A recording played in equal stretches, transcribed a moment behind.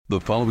The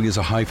following is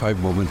a high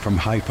five moment from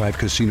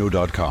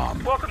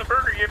highfivecasino.com. Welcome to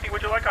Burger Yippee.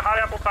 Would you like a hot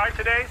apple pie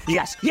today?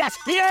 Yes, yeah,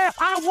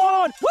 I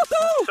won!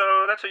 Woohoo!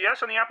 So that's a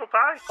yes on the apple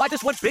pie? I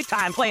just went big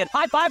time playing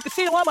High Five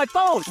Casino on my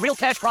phone. Real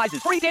cash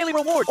prizes, free daily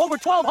rewards, over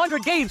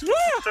 1,200 games. Yeah!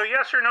 So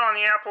yes or no on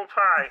the apple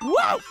pie?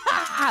 Whoa!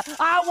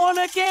 I won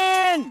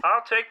again!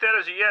 I'll take that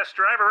as a yes.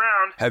 Drive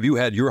around. Have you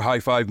had your high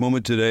five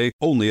moment today?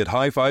 Only at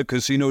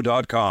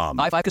highfivecasino.com.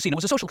 High Five Casino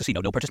is a social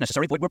casino. No purchase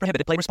necessary. Void where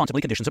prohibited. Play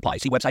responsibly. Conditions apply.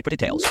 See website for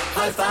details.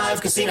 High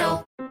Five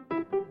Casino.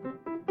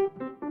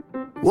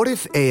 What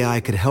if AI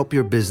could help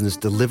your business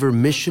deliver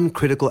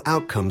mission-critical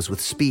outcomes with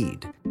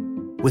speed?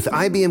 With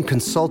IBM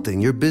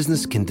Consulting, your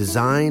business can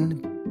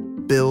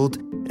design, build,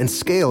 and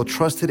scale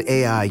trusted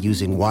AI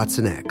using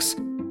Watson X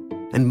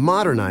and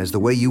modernize the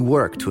way you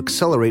work to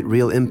accelerate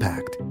real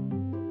impact.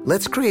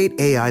 Let's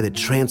create AI that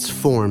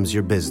transforms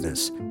your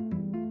business.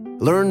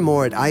 Learn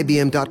more at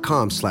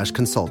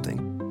ibm.com/consulting.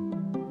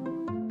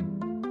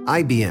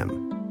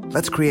 IBM.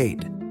 Let's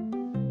create.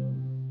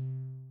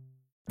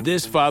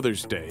 This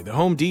Father's Day, the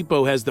Home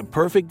Depot has the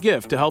perfect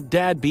gift to help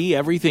Dad be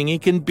everything he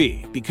can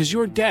be, because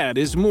your dad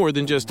is more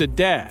than just a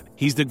dad.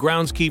 He's the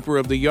groundskeeper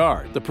of the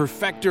yard, the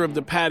perfecter of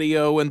the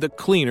patio, and the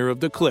cleaner of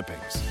the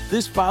clippings.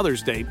 This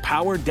Father's Day,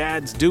 power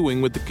Dad's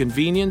doing with the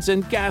convenience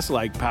and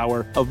gas-like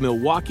power of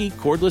Milwaukee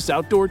cordless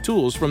outdoor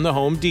tools from the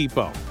Home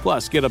Depot.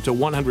 Plus, get up to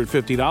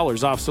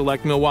 $150 off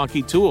select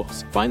Milwaukee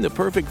tools. Find the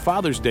perfect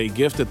Father's Day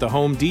gift at the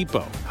Home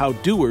Depot. How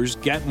doers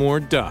get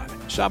more done.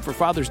 Shop for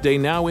Father's Day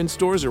now in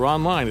stores or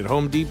online at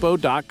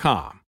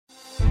homedepot.com.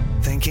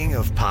 Thinking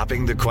of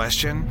popping the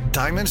question?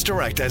 Diamonds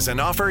Direct has an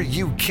offer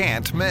you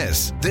can't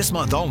miss. This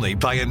month only,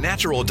 buy a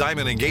natural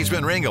diamond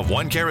engagement ring of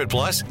 1 carat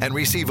plus and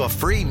receive a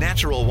free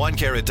natural 1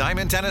 carat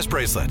diamond tennis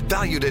bracelet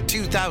valued at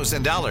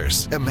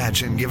 $2,000.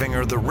 Imagine giving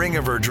her the ring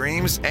of her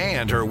dreams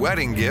and her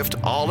wedding gift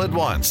all at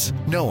once.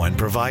 No one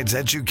provides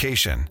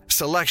education,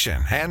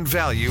 selection, and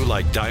value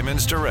like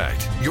Diamonds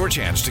Direct. Your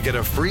chance to get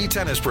a free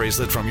tennis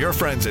bracelet from your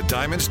friends at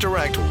Diamonds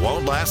Direct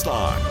won't last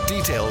long.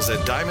 Details at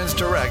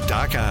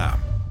diamondsdirect.com.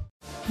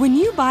 When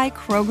you buy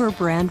Kroger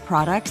brand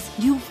products,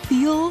 you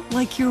feel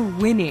like you're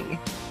winning.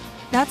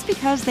 That's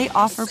because they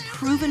offer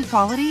proven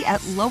quality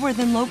at lower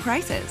than low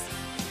prices.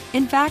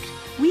 In fact,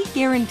 we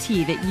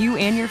guarantee that you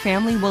and your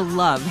family will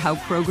love how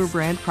Kroger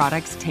brand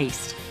products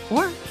taste,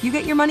 or you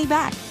get your money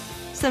back.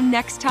 So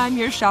next time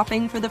you're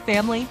shopping for the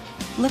family,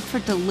 look for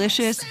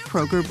delicious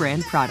Kroger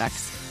brand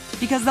products,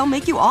 because they'll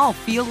make you all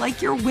feel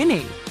like you're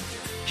winning.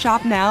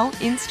 Shop now,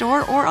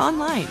 in-store, or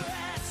online.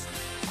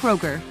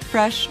 Kroger,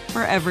 fresh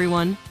for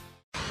everyone.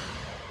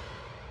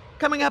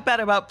 Coming up at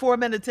about 4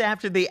 minutes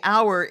after the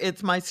hour,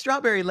 it's my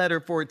strawberry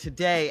letter for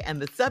today,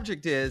 and the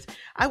subject is,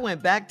 I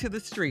went back to the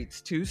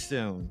streets too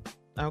soon.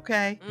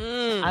 Okay?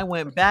 I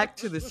went back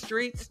to the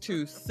streets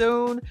too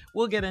soon.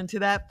 We'll get into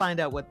that, find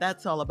out what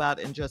that's all about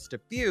in just a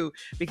few,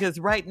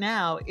 because right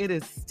now it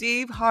is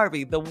Steve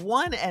Harvey, the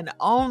one and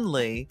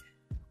only,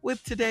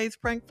 with today's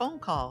prank phone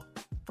call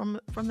from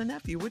the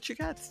nephew. What you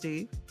got,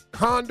 Steve?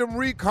 Condom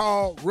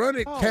recall. Run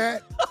it,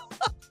 cat.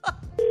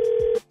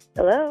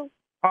 Hello?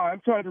 Hi,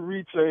 I'm trying to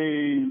reach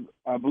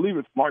I believe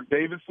it's Mark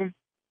Davidson.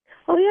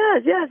 Oh,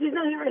 yes, he's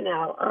not here right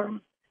now.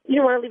 You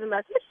don't want to leave a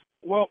message?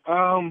 Well,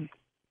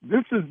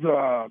 this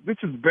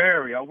is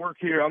Barry. I work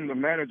here. I'm the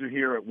manager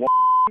here at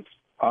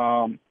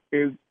Walgreens.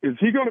 Is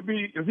he going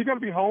to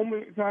be home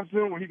anytime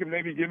soon where he can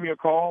maybe give me a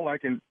call? I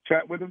can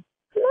chat with him?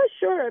 I'm not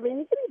sure. I mean,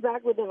 he can be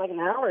back within like an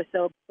hour or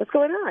so. What's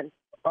going on?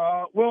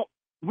 Well,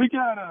 we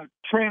got a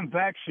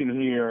transaction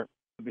here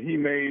that he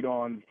made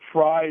on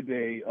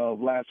Friday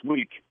of last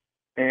week.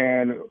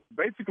 And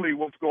basically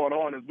what's going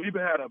on is we've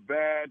had a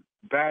bad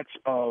batch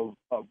of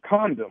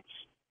condoms,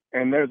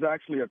 and there's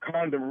actually a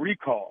condom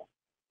recall.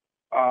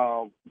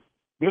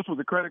 This was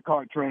a credit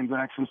card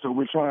transaction, so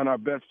we're trying our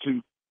best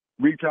to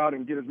reach out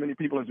and get as many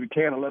people as we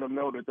can and let them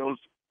know that those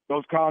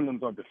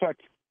condoms are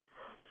defective.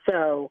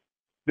 So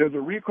there's a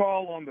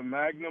recall on the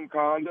Magnum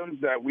condoms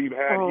that we've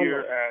had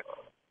here at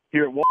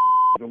Walgreens,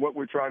 and what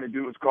we're trying to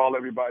do is call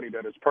everybody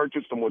that has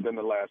purchased them within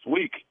the last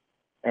week.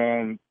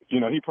 And,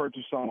 he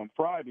purchased some on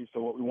Friday,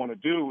 so what we want to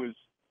do is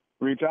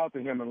reach out to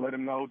him and let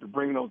him know to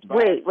bring those back.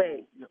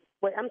 Wait,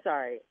 I'm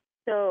sorry.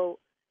 So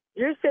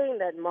you're saying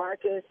that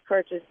Marcus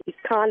purchased these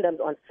condoms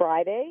on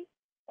Friday?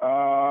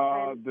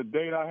 The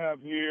date I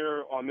have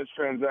here on this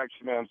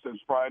transaction, ma'am, says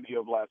Friday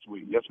of last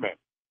week. Yes, ma'am.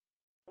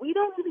 We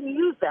don't even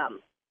use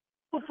them.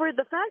 But for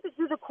the fact that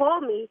you just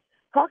called me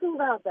talking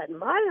about that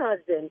my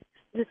husband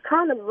used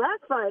condoms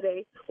last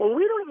Friday when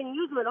we don't even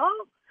use them at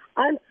all,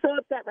 I'm so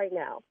upset right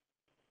now.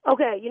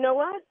 Okay, you know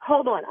what?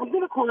 Hold on. I'm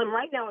going to call him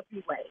right now if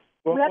you wait.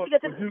 We have to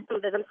get this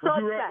through this. I'm so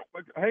upset.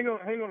 Hang on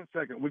a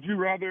second. Would you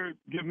rather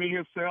give me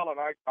his cell and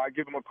I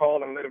give him a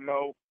call and let him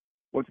know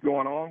what's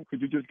going on?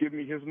 Could you just give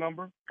me his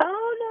number?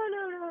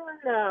 Oh,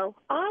 no.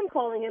 I'm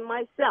calling him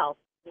myself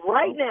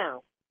right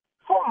now.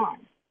 Hold on.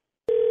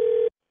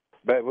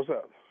 Babe, what's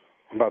up?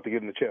 I'm about to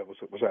get in the chair.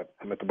 What's up?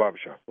 I'm at the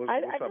barbershop. What's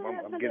up?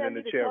 I'm getting in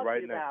the chair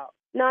right now.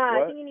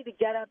 Nah, I think you need to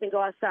get up and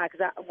go outside,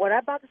 because what I'm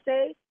about to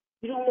say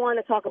You don't want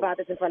to talk about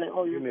this in front of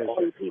all you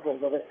people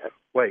over there.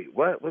 Wait,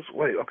 what?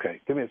 Wait, okay.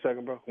 Give me a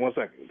second, bro. 1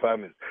 second. 5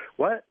 minutes.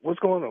 What? What's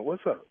going on?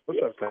 What's up?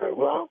 What's up, Sarah?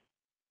 Well,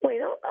 wait,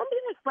 don't be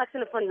like flexing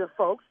in front of your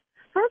folks.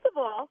 First of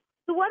all,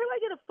 so why do I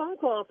get a phone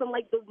call from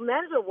like the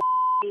manager of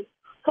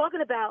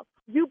talking about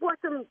you bought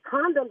some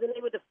condoms and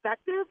they were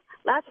defective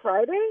last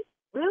Friday?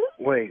 Really?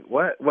 Wait,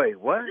 what?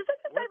 Is this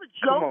like a type of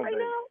joke on, right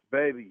baby. now?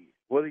 Baby,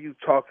 what are you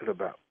talking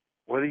about?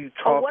 What are you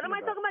talking about? What am I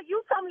talking about?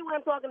 You tell me what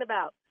I'm talking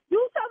about.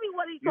 You tell me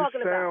what he's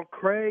talking about. You sound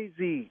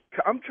crazy.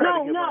 I'm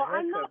trying to get my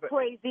I'm not back.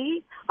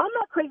 crazy. I'm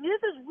not crazy.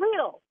 This is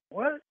real.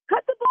 What?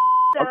 Cut the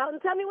out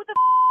and tell me what's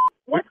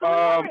going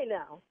on right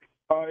now.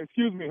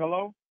 Excuse me.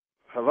 Hello?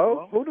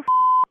 Hello? Who the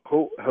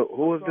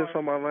who is this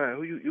on my line?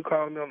 Who you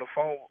calling me on the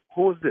phone?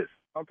 Who is this?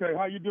 Okay,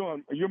 how you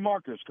doing? You're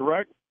Marcus,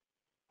 correct?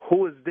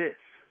 Who is this?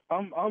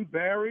 I'm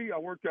Barry.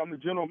 I'm the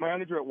general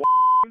manager at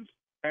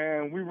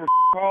and we were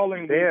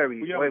calling.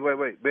 Barry,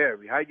 wait,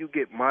 Barry. How you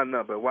get my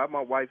number? Why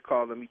my wife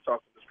calling me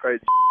talking this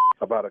crazy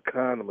about a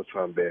condom or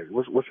something, Barry?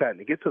 What's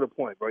happening? Get to the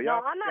point, bro.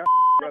 No, I'm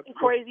not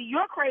crazy.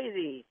 You're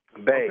crazy.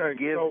 Babe,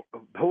 okay,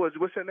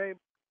 what's your name?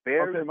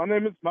 Barry. Okay, my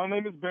name is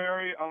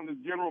Barry. I'm the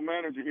general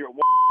manager here at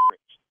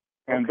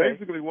and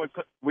basically,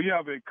 we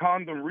have a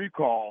condom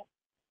recall,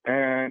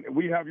 and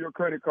we have your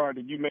credit card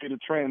that you made a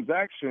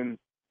transaction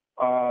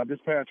this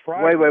past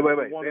Friday. Wait,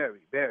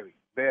 Barry.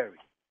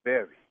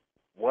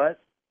 What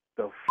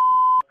the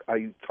are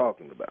you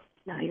talking about?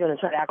 No, you're going to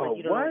try to act like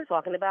you don't know what he's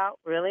talking about?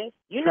 Really?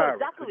 You know Tyra,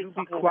 exactly what he's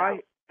talking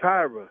quiet?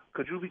 about. Tyra,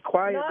 could you be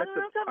quiet? No,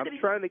 I'm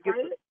trying to get,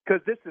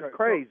 because this is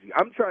crazy.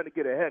 I'm trying to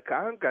get ahead.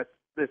 I haven't got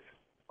this.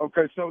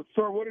 Okay, so,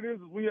 sir, what it is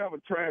we have a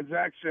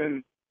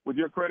transaction with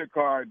your credit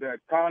card that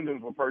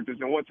condoms were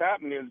purchased, and what's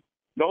happening is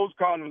those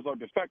condoms are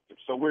defective.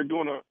 So we're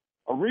doing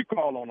a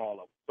recall on all of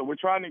them. So we're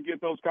trying to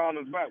get those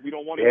condoms back. We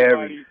don't want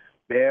anybody.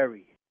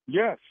 Barry.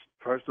 Yes.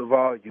 First of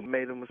all, you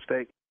made a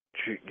mistake.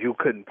 You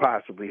couldn't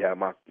possibly have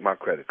my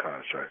credit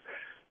card, sir.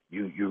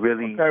 You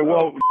really. Okay,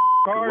 well,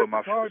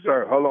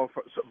 sir, hold on,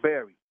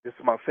 Barry. This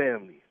is my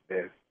family,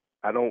 Barry.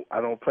 I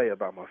don't play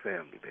about my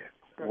family, Barry.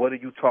 Okay. What are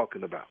you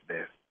talking about,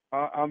 Barry?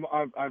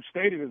 I've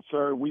stated it,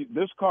 sir.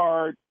 This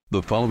card.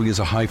 The following is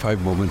a high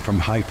five moment from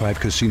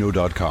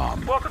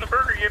highfivecasino.com. Welcome to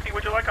Burger Yippee.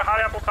 Would you like a hot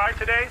apple pie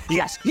today?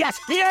 Yes, yeah,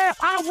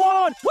 I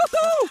won!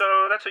 Woohoo!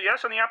 So that's a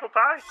yes on the apple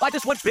pie? I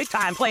just went big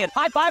time playing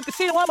High Five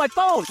Casino on my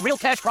phone. Real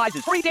cash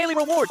prizes, free daily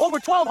rewards, over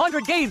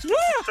 1,200 games. Yeah!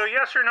 So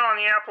yes or no on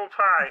the apple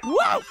pie?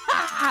 Whoa!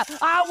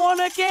 I won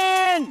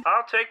again!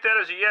 I'll take that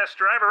as a yes.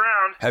 Drive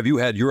around. Have you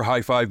had your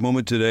high five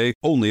moment today?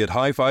 Only at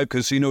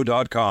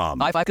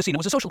highfivecasino.com. High Five Casino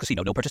is a social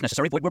casino. No purchase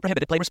necessary. Void where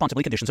prohibited. Play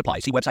responsibly. Conditions apply.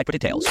 See website for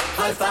details.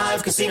 High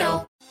Five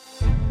Casino.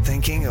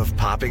 Thinking of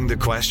popping the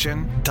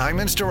question?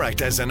 Diamonds Direct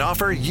has an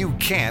offer you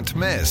can't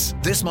miss.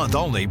 This month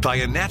only, buy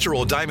a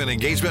natural diamond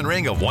engagement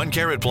ring of 1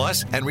 carat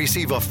plus and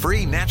receive a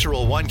free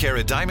natural 1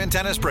 carat diamond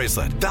tennis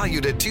bracelet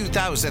valued at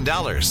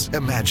 $2,000.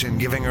 Imagine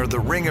giving her the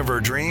ring of her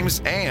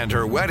dreams and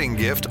her wedding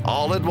gift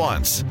all at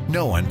once.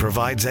 No one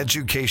provides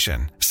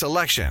education,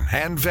 selection,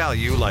 and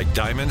value like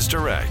Diamonds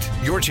Direct.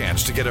 Your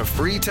chance to get a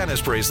free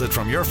tennis bracelet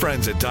from your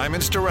friends at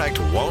Diamonds Direct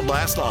won't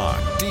last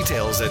long.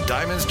 Details at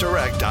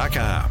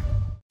diamondsdirect.com.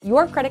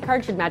 Your credit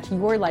card should match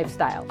your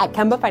lifestyle. At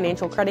Kemba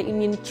Financial Credit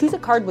Union, choose a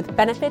card with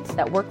benefits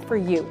that work for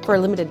you. For a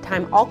limited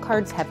time, all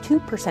cards have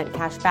 2%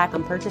 cash back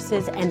on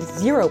purchases and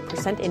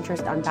 0%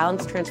 interest on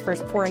balance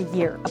transfers for a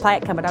year. Apply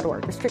at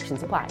Kemba.org.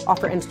 Restrictions apply.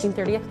 Offer ends June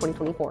 30th,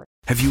 2024.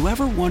 Have you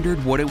ever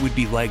wondered what it would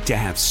be like to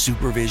have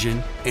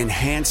supervision,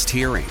 enhanced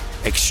hearing,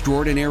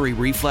 extraordinary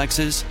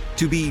reflexes,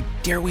 to be,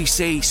 dare we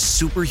say,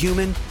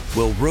 superhuman?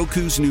 Well,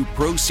 Roku's new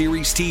Pro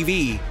Series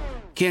TV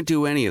can't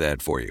do any of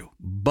that for you.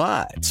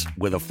 But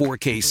with a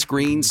 4K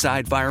screen,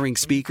 side-firing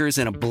speakers,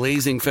 and a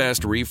blazing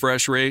fast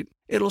refresh rate,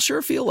 it'll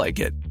sure feel like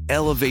it.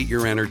 Elevate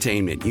your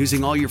entertainment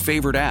using all your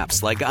favorite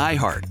apps like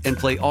iHeart and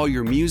play all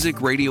your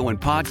music, radio, and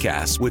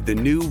podcasts with the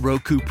new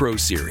Roku Pro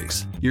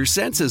Series. Your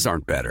senses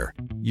aren't better.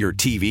 Your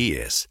TV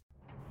is.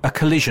 A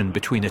collision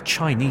between a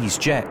Chinese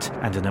jet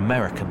and an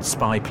American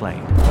spy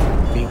plane.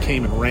 He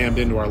came and rammed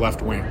into our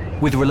left wing.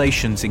 With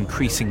relations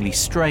increasingly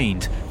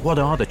strained, what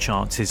are the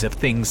chances of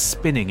things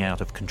spinning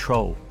out of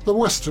control? The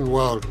Western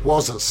world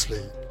was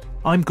asleep.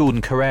 I'm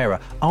Gordon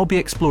Carrera. I'll be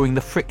exploring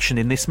the friction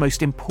in this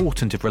most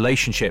important of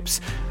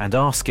relationships and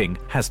asking,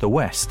 has the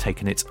West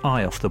taken its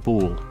eye off the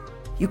ball?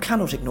 You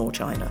cannot ignore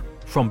China.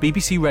 From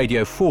BBC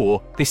Radio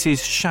 4, this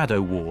is Shadow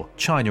War,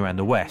 China and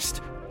the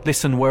West.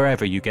 Listen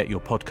wherever you get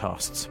your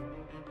podcasts.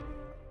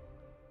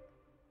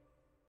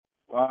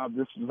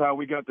 This is how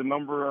we got the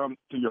number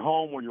to your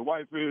home where your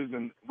wife is,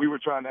 and we were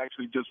trying to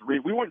actually just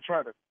read. We weren't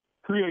trying to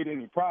create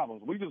any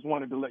problems. We just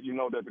wanted to let you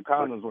know that the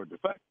condoms were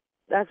defective.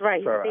 That's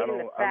right. Sir, You're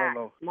stating the fact,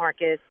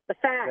 Marcus. The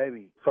fact.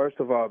 Baby, first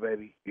of all,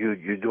 baby, you're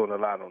doing a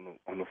lot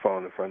on the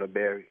phone in front of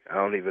Barry. I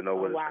don't even know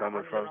where it's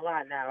coming from. You're doing a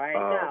lot now,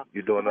 right?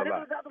 You're doing a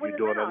lot. You're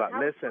doing a lot.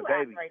 Listen,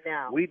 baby,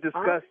 we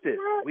discussed it.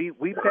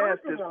 We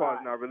passed this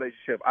part in our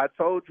relationship. I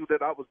told you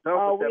that I was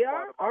done with that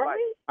part of my life.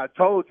 I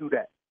told you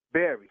that.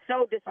 Barry. So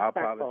I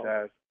disrespectful.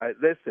 apologize.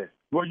 Listen.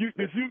 Were you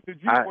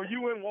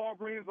in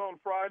Walgreens on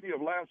Friday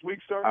of last week,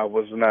 sir? I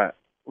was not.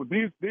 Well,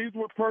 these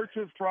were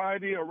purchased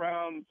Friday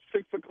around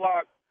 6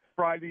 o'clock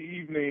Friday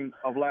evening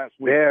of last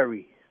week.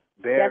 Barry.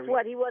 Guess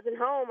what? He wasn't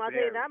home. I'll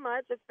tell you that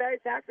much. It's very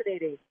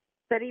fascinating.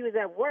 Said he was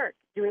at work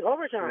doing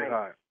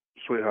overtime.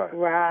 Sweetheart.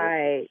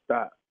 Right.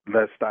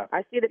 Let's stop.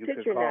 I see the You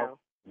picture can call. now.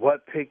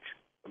 What picture?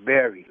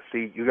 Barry.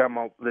 See, you got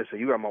my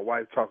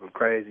wife talking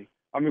crazy.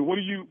 I mean, what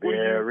do you?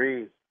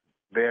 Barry.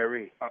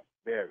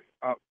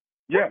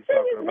 Yes.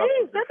 Talking about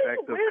the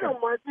defective.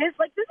 Weirdo, Marcus.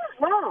 Like, this is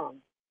wrong.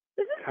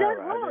 This is dead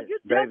wrong. You're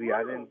dead Baby,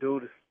 wrong. I didn't do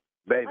this.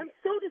 Baby. I'm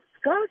so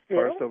disgusted.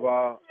 First of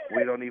all,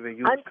 we don't even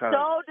use condoms. I'm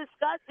so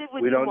disgusted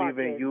with we you, don't Marcus.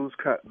 even use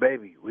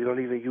baby. We don't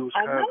even use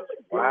I know condoms.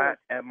 you Why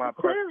don't. at my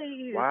Clearly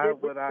you why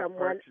did would with I someone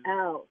purchase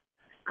else.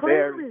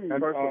 Barry? Clearly.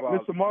 First of all,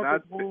 Mr.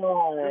 Marcus,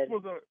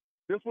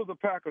 this was a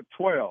pack of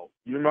 12.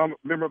 You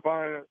remember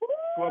buying a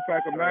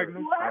 12-pack of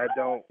Magnum? I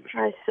don't.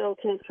 I so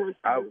can't trust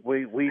you.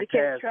 We I can't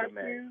passed trust the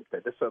man. you.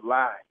 That's a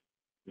lie.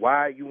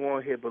 Why you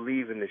on here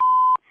believing this?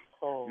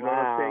 Oh, you know what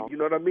I'm saying? You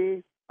know what I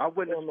mean? I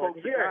wouldn't have spoke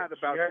to God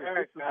about this.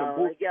 This is some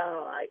bullshit.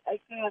 I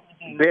can't.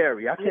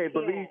 Barry, I can't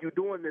believe you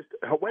doing this.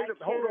 Hold on.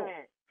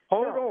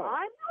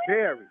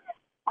 Barry.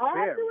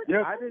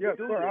 Yes, I didn't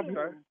do sir, this,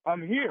 sir.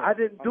 I'm here. I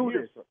didn't do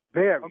this. Sir.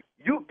 Barry,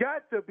 you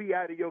got to be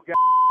out of your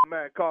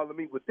mind calling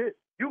me with this.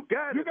 You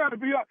got to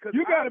be out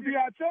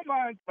your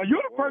mind.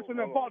 You're the person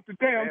that bought the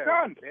damn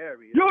condom.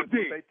 You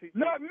did,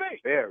 not me.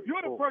 Barry,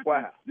 you're the person.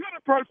 Wow. You're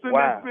the person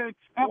that's been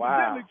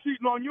evidently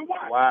cheating on your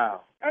wife.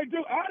 Wow. Hey,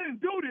 dude, I didn't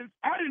do this.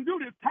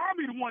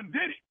 Tommy the one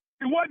did it.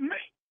 It wasn't me.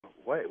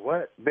 Wait,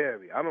 what?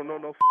 Barry, I don't know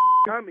no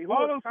Tommy.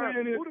 All I'm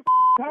saying is,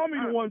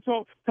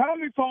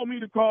 Tommy told me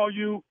to call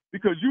you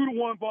because you the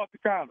one bought the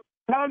condom.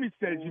 Tommy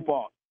said you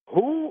bought.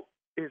 Who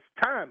is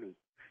Tommy?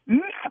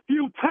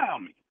 Nephew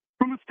Tommy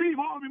from the Steve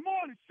Harvey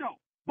Morning Show.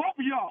 Both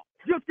of y'all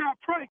just got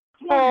pranked.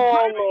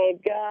 Oh my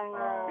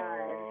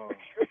God!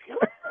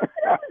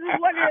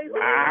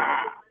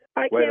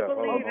 I can't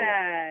believe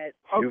that.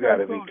 You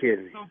gotta be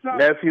kidding me.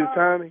 Nephew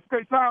Tommy?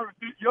 Okay, Tyra,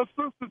 your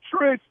sister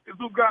Trish is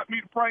who got me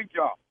to prank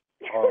y'all.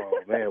 Oh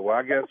man, well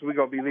I guess we're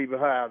gonna be leaving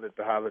her out at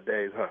the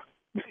holidays, huh?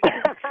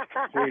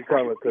 She ain't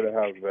coming to the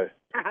house, baby.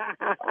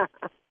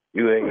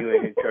 You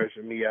ain't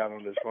cursing me out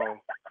on this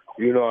phone.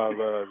 You know I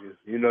love you.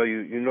 You know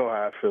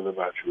how I feel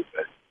about you,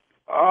 baby.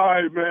 All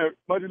right, man.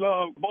 Much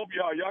love, both of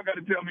y'all. Y'all got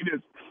to tell me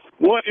this.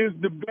 What is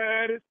the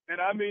baddest, and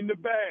I mean the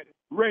baddest,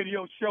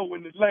 radio show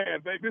in the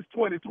land, baby? It's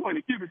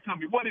 2020. Give it to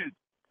me. What is it?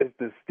 It's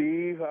the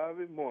Steve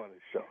Harvey Morning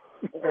Show.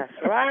 That's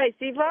right,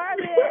 Steve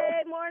Harvey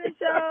Morning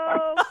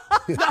Show.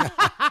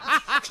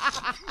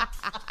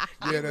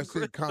 Yeah, that's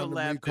it.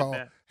 Condom call.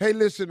 Hey,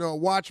 listen,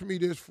 watch me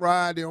this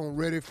Friday on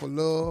Ready for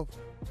Love.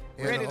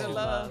 Ready to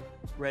love.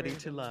 Ready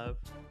to love.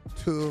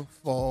 To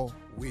fall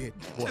with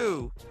what?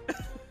 Two.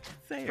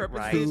 Say it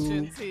right.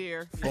 Prepositions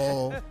here.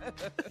 Fall,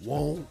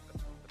 want,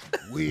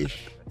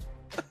 wish,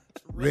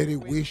 ready,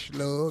 wish,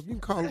 love. You can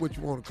call it what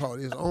you want to call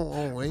it. It's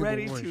on. Ain't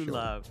Ready one to show.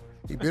 love.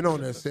 He been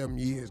on there 7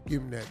 years.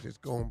 Give him that.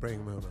 Just go and bring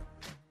him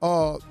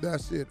on.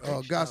 That's it.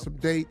 Got some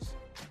dates.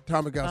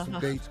 Tommy got some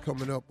dates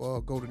coming up.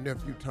 Go to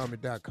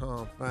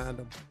nephewtommy.com. Find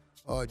them.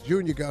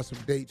 Junior got some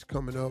dates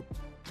coming up.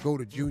 Go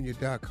to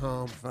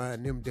junior.com.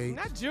 Find them dates.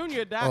 Not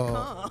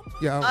junior.com.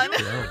 Yeah,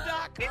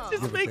 He's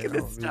just making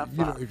this stuff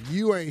up. If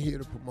you ain't here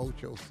to promote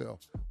yourself,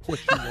 what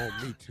you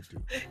want me to do?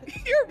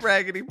 You're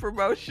raggedy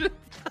promotion.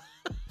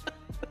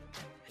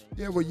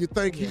 Yeah, well, you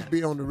think he'd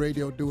be on the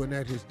radio doing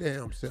that his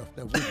damn self.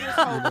 That we,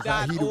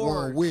 how he the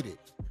one with it.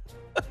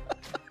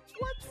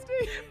 What,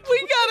 Steve?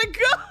 We gotta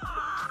go.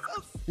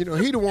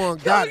 He the one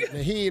got it,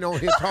 and he ain't on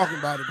here talking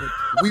about it, but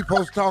we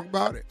supposed to talk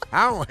about it.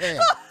 I don't have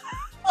it.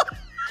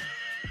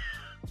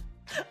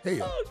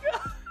 Hell,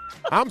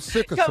 I'm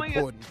sick of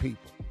supporting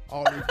people.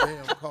 All these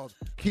damn cause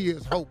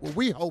kids hope. Well,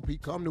 we hope he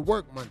come to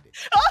work Monday.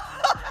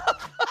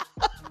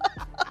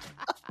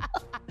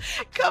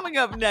 Coming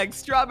up next,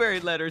 Strawberry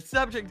Letter.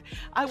 Subject,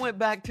 I went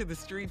back to the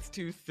streets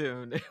too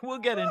soon. We'll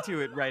get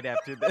into it right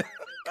after this.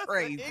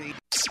 Crazy.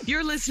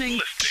 You're listening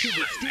to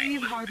the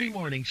Steve Harvey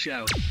Morning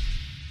Show.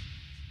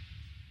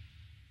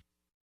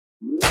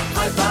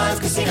 High Five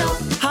Casino.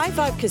 High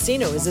Five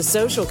Casino is a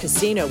social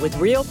casino with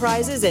real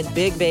prizes and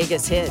big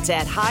Vegas hits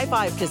at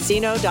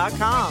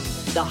highfivecasino.com.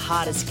 The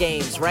hottest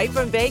games right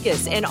from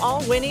Vegas, and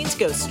all winnings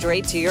go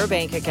straight to your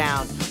bank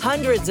account.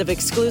 Hundreds of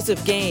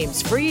exclusive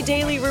games, free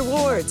daily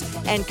rewards,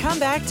 and come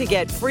back to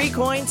get free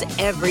coins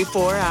every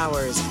 4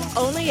 hours.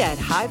 Only at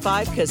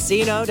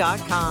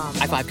highfivecasino.com.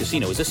 High Five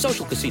Casino is a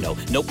social casino.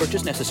 No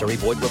purchase necessary.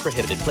 Void where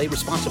prohibited. Play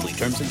responsibly.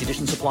 Terms and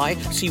conditions apply.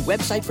 See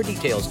website for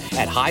details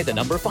at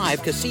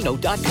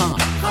high5casino.com.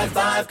 High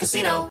Five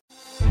Casino.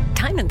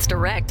 Diamonds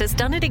Direct has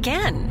done it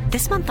again.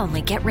 This month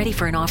only, get ready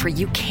for an offer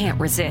you can't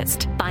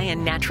resist. Buy a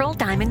natural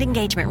diamond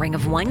engagement ring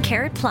of 1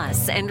 carat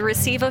plus and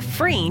receive a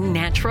free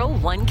natural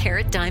 1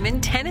 carat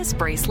diamond tennis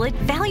bracelet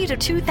valued at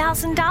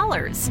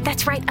 $2,000.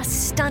 That's right, a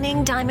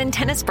stunning diamond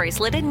tennis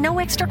bracelet at no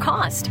extra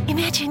cost.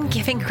 Imagine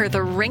giving her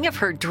the ring of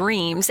her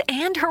dreams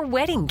and her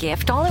wedding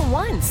gift all at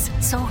once.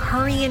 So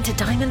hurry into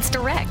Diamonds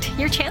Direct.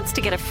 Your chance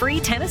to get a free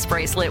tennis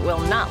bracelet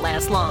will not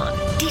last long.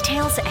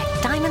 Details at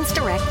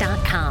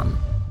diamondsdirect.com.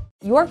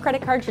 Your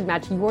credit card should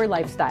match your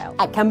lifestyle.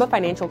 At Kemba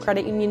Financial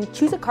Credit Union,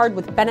 choose a card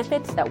with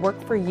benefits that work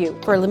for you.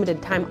 For a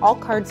limited time, all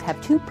cards have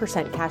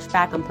 2% cash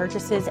back on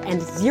purchases and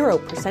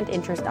 0%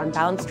 interest on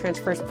balance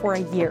transfers for a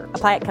year.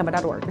 Apply at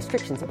Kemba.org.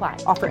 Restrictions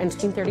apply. Offer ends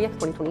June 30th,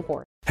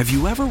 2024. Have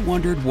you ever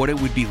wondered what it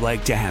would be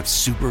like to have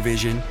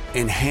supervision,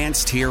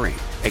 enhanced hearing,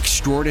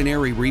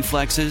 extraordinary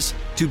reflexes,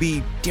 to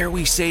be, dare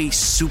we say,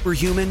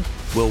 superhuman?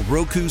 Well,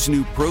 Roku's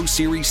new Pro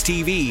Series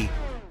TV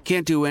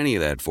can't do any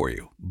of that for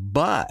you.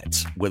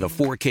 But with a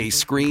 4K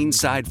screen,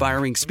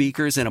 side-firing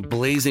speakers, and a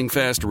blazing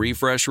fast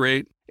refresh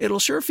rate, it'll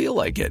sure feel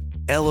like it.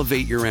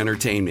 Elevate your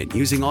entertainment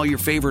using all your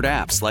favorite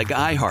apps like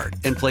iHeart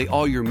and play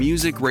all your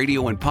music,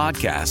 radio, and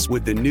podcasts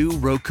with the new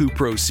Roku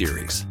Pro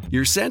Series.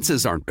 Your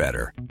senses aren't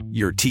better.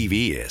 Your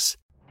TV is.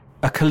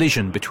 A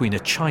collision between a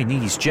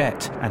Chinese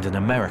jet and an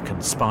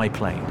American spy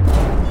plane.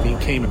 He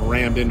came and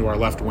rammed into our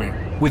left wing.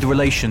 With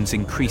relations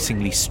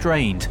increasingly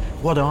strained,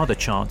 what are the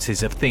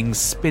chances of things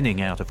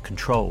spinning out of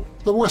control?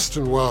 The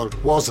Western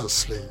world was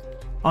asleep.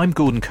 I'm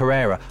Gordon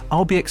Carrera.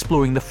 I'll be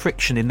exploring the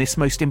friction in this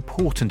most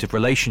important of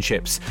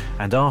relationships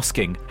and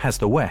asking, has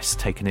the West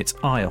taken its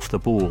eye off the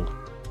ball?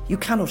 You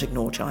cannot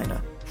ignore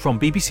China. From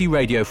BBC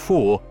Radio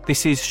 4,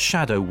 this is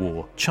Shadow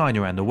War,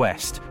 China and the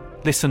West.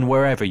 Listen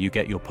wherever you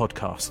get your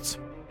podcasts.